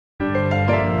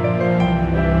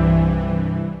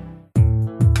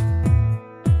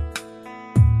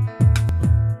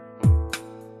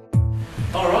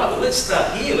let's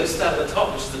start here. Let's start at the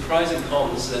top, which is the pros and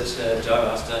cons that Joe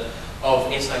asked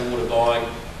of SA Water buying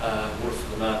water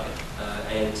for the market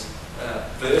and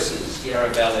versus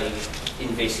Yarra Valley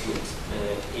investment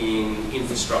in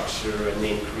infrastructure and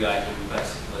then creating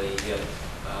basically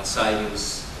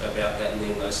savings about that, and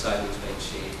then those savings being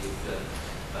shared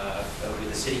with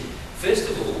the city. First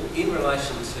of all, in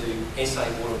relation to SA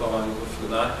Water buying water for the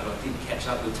market, I did catch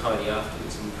up with Tony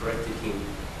afterwards and corrected him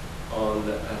on,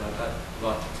 and I don't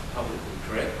like to publicly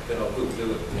correct, but I will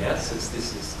do it now since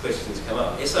this is questions come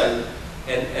up. SA,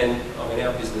 and I mean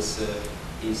our business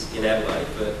is in Adelaide,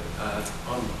 but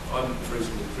I'm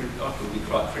reasonably I can be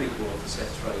quite critical of the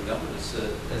South Australian government,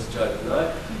 as Joe would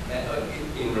know,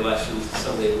 in relation to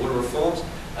some of their water reforms.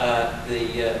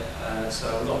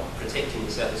 So I'm not protecting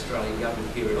the South Australian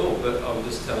government here at all, but I'm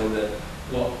just telling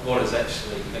what has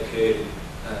actually occurred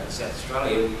in South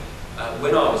Australia.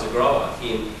 When I was a grower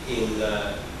in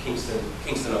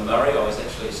Kingston on Murray, I was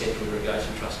actually a Central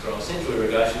Irrigation Trust grower. Central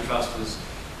Irrigation Trust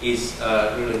is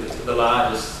really the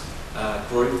largest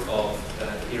group of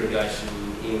irrigation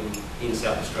in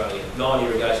South Australia. 9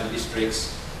 irrigation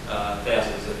districts,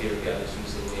 thousands of irrigators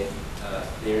using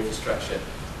their infrastructure.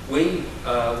 We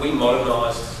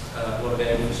modernised a lot of our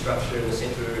infrastructure in the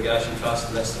Central Irrigation Trust,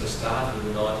 and that sort of started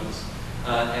in the 90s.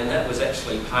 And that was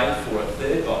actually paid for a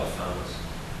third by the farmers,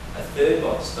 a third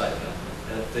by the state government,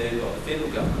 and a third by the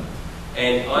federal government.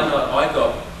 And I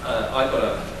got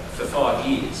for 5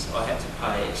 years, I had to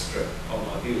pay extra on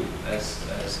my bill as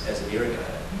an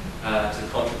irrigator to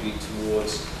contribute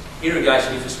towards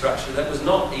irrigation infrastructure. That was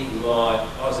not even I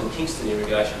was in Kingston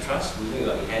Irrigation Trust, and we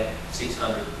only had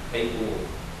 600 people.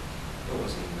 It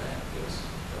wasn't even that. There was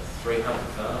 300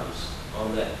 farms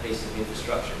on that piece of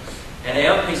infrastructure. And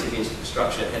our piece of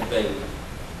infrastructure had been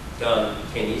done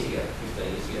 10 years ago,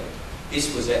 15 years ago.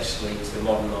 This was actually to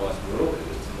modernise Moorook, it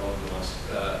was to modernise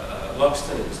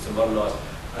Loxton, it was to modernise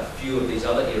a few of these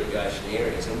other irrigation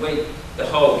areas. And the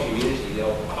whole community, the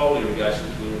whole irrigation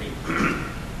community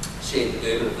shared the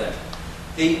burden of that.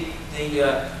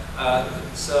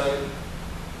 So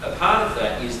a part of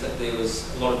that is that there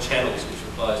was a lot of channels which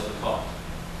were closed and pipe,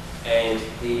 and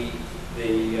the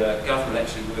government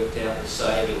actually worked out the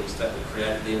savings that were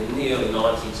created there in the early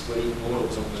 90s when water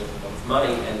wasn't worth a lot of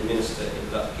money, and the minister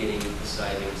ended up getting the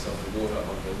savings of the water on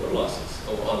the water licence,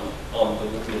 or on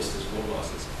the minister's water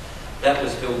licence. That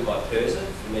was held by PIRSA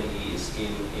for many years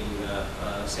in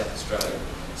South Australia.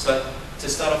 So to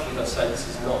start off with, I'd say this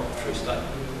is not a true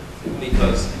statement,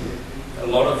 because a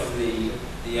lot of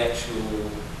the actual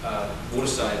water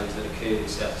savings that occurred in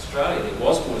South Australia, there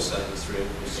was water savings through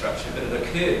infrastructure, but it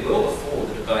occurred well before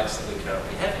the debates that we're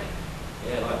currently having.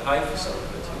 Yeah, and I paid for some of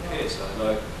it to occur, so I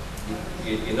know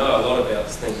you know a lot about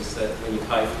things that when you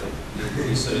pay for them,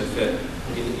 you sort of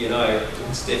you know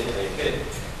it's definitely occurred.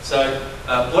 So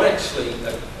what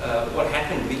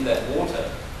happened with that water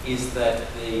is that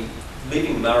the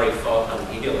Living Murray 500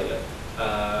 gigalitre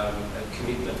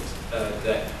commitment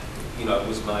that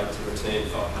was made to return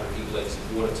 500 gigalitres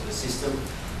of water to the system.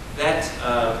 That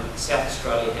South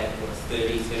Australia had a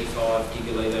 35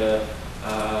 gigalitre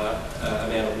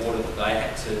amount of water that they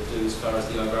had to do as far as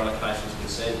the over allocation is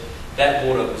concerned. That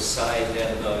water was saved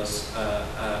out of those,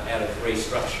 out of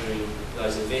restructuring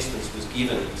those investments, was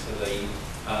given to the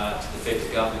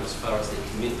federal government as far as their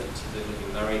commitment to the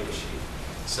Living Murray initiative.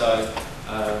 So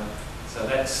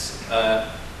that's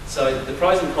so the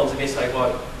pros and cons of SA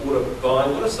Water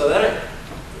buying water. So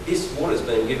this water's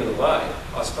been given away.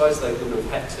 I suppose they wouldn't have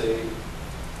had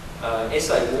to.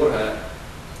 SA Water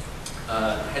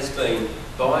has been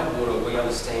buying water, we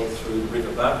understand, through the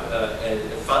River and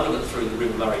funding it through the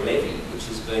River Murray levy, which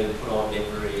has been put on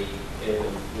every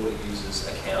water user's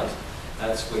account.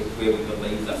 That's where we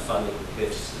believe they're funding the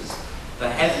purchases. They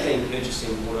have been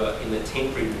purchasing water in the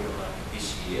temporary water market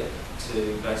this year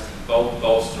to basically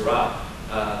bolster up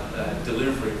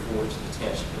delivery of water to the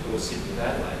township of North Sydney and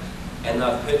Adelaide. And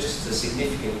they've purchased a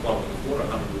significant quantity of water,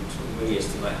 we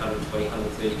estimate 120,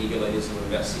 130 gigalitres, and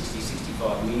about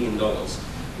 $60–65 million worth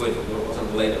of water. It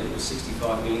wasn't 11, it was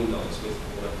 $65 million worth of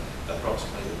water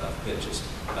approximately that they've purchased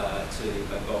to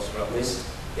bolster up this.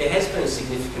 There has been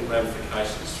significant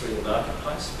ramifications through the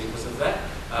marketplace because of that.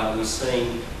 We've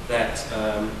seen that,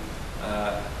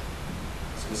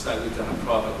 as we say, we've done a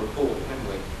private report, haven't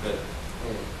we? But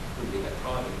yeah, it wouldn't be that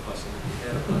private if I said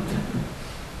anything about it.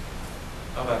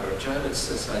 I'm over at Joe, let's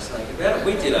say something about it.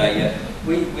 We did a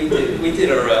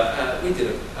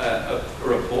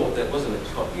report that wasn't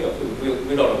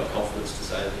we're not on the confidence to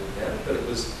say anything about it, but it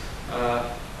was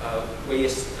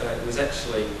it was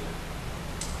actually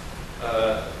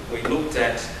we looked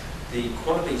at the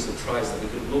quantities of trades that we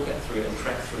could look at through and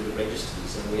track through the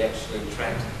registers, and we actually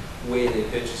tracked where their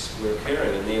purchases were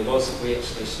occurring. And we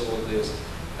actually saw there was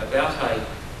about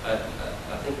I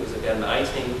think it was about an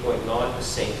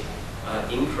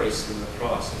 18.9% increase in the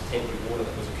price of temporary water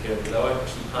that was occurring. They were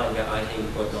actually paying about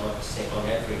 18.9% on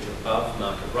average above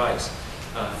market rates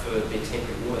for their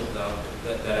temporary water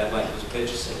that Adelaide was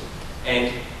purchasing.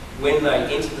 And when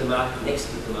they entered the market, next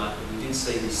to the market, we did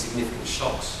see these significant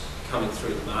shocks coming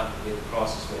through the market where the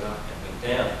prices went up and went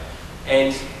down.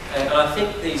 And I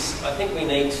think we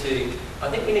need to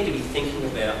be thinking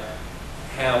about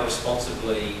how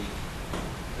responsibly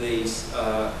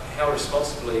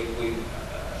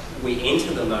we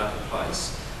enter the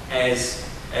marketplace as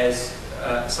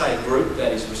say a group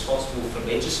that is responsible for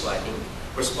legislating,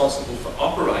 responsible for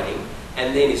operating,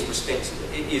 and then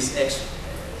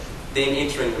then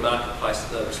entering the marketplace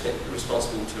that are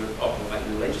responsible to operate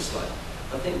and legislate.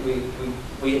 I think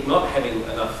we're not having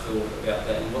enough thought about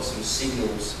that and what sort of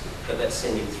signals that's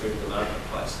sending through the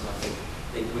marketplace. And I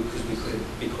think because we could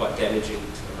be quite damaging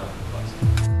to the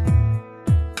marketplace.